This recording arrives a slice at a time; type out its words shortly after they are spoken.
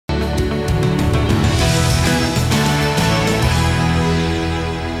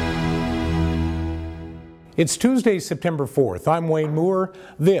It's Tuesday, September 4th. I'm Wayne Moore.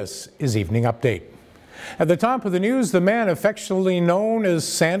 This is Evening Update. At the top of the news, the man affectionately known as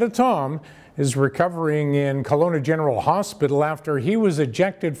Santa Tom is recovering in Kelowna General Hospital after he was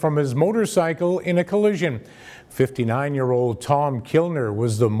ejected from his motorcycle in a collision. 59-year-old Tom Kilner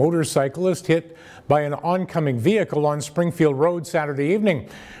was the motorcyclist hit by an oncoming vehicle on Springfield Road Saturday evening.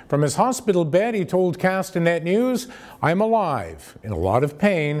 From his hospital bed, he told Castanet News, "I'm alive, in a lot of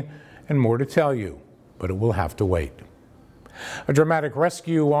pain, and more to tell you, but it will have to wait." A dramatic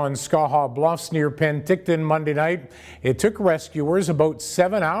rescue on Skaha Bluffs near Penticton Monday night. It took rescuers about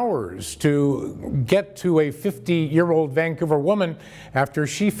 7 hours to get to a 50-year-old Vancouver woman after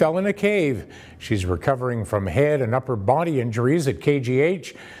she fell in a cave. She's recovering from head and upper body injuries at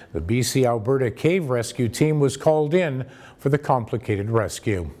KGH. The BC Alberta Cave Rescue Team was called in for the complicated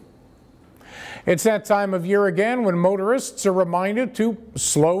rescue. It's that time of year again when motorists are reminded to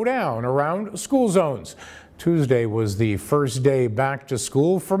slow down around school zones. Tuesday was the first day back to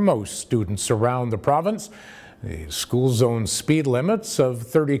school for most students around the province. The school zone speed limits of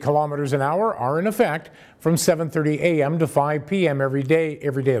 30 kilometers an hour are in effect from 7:30 a.m. to 5 p.m. every day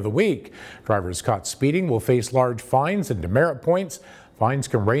of the week. Drivers caught speeding will face large fines and demerit points. Fines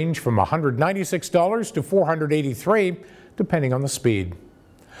can range from $196 to $483, depending on the speed.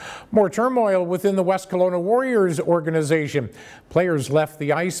 More turmoil within the West Kelowna Warriors organization. Players left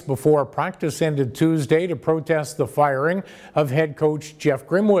the ice before practice ended Tuesday to protest the firing of head coach Jeff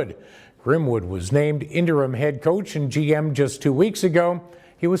Grimwood. Grimwood was named interim head coach and GM just 2 weeks ago.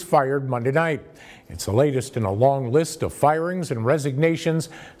 He was fired Monday night. It's the latest in a long list of firings and resignations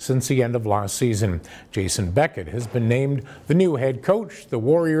since the end of last season. Jason Beckett has been named the new head coach. The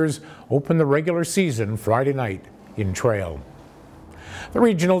Warriors open the regular season Friday night in Trail. The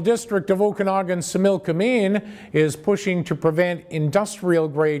Regional District of Okanagan-Similkameen is pushing to prevent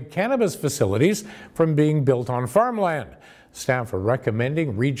industrial-grade cannabis facilities from being built on farmland. Staff are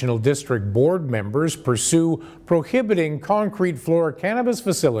recommending Regional District Board members pursue prohibiting concrete floor cannabis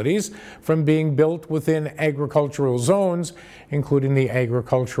facilities from being built within agricultural zones, including the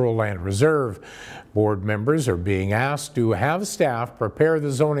Agricultural Land Reserve. Board members are being asked to have staff prepare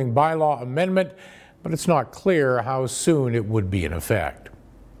the zoning bylaw amendment, but it's not clear how soon it would be in effect.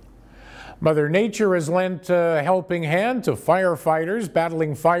 Mother Nature has lent a helping hand to firefighters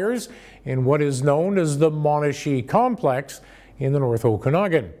battling fires in what is known as the Monashee Complex in the North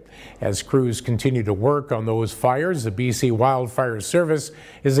Okanagan. As crews continue to work on those fires, the BC Wildfire Service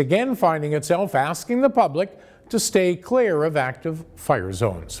is again finding itself asking the public to stay clear of active fire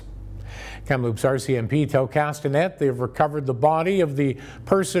zones. Kamloops RCMP tell Castanet they've recovered the body of the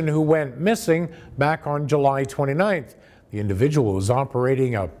person who went missing back on July 29th. The individual was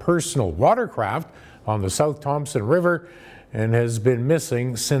operating a personal watercraft on the South Thompson River and has been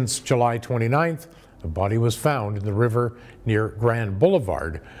missing since July 29th. The body was found in the river near Grand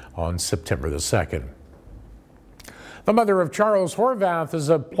Boulevard on September the 2nd. The mother of Charles Horvath has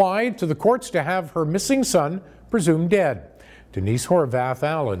applied to the courts to have her missing son presumed dead. Denise Horvath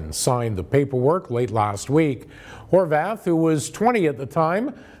Allen signed the paperwork late last week. Horvath, who was 20 at the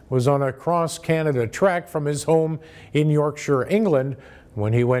time, was on a cross-Canada trek from his home in Yorkshire, England,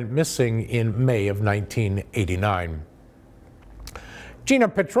 when he went missing in May of 1989. Gina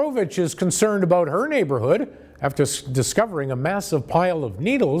Petrovich is concerned about her neighborhood after discovering a massive pile of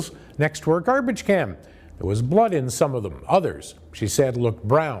needles next to her garbage can. There was blood in some of them. Others, she said, looked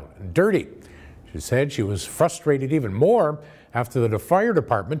brown and dirty. She said she was frustrated even more after the fire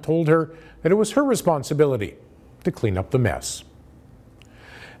department told her that it was her responsibility to clean up the mess.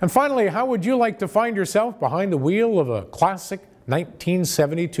 And finally, how would you like to find yourself behind the wheel of a classic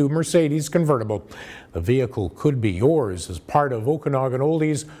 1972 Mercedes convertible? The vehicle could be yours as part of Okanagan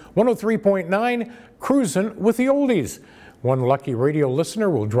Oldies 103.9 Cruisin' with the Oldies. One lucky radio listener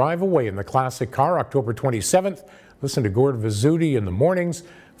will drive away in the classic car October 27th. Listen to Gord Vizzuti in the mornings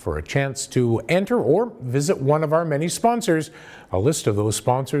for a chance to enter or visit one of our many sponsors. A list of those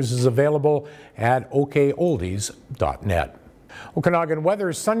sponsors is available at okoldies.net. Okanagan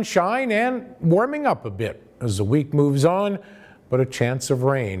weather, sunshine and warming up a bit as the week moves on, but a chance of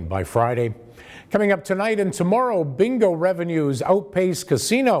rain by Friday. Coming up tonight and tomorrow, bingo revenues outpace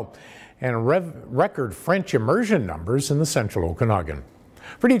casino and record French immersion numbers in the central Okanagan.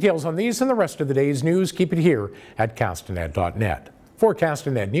 For details on these and the rest of the day's news, keep it here at castanet.net. For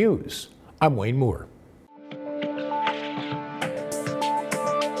Castanet News, I'm Wayne Moore.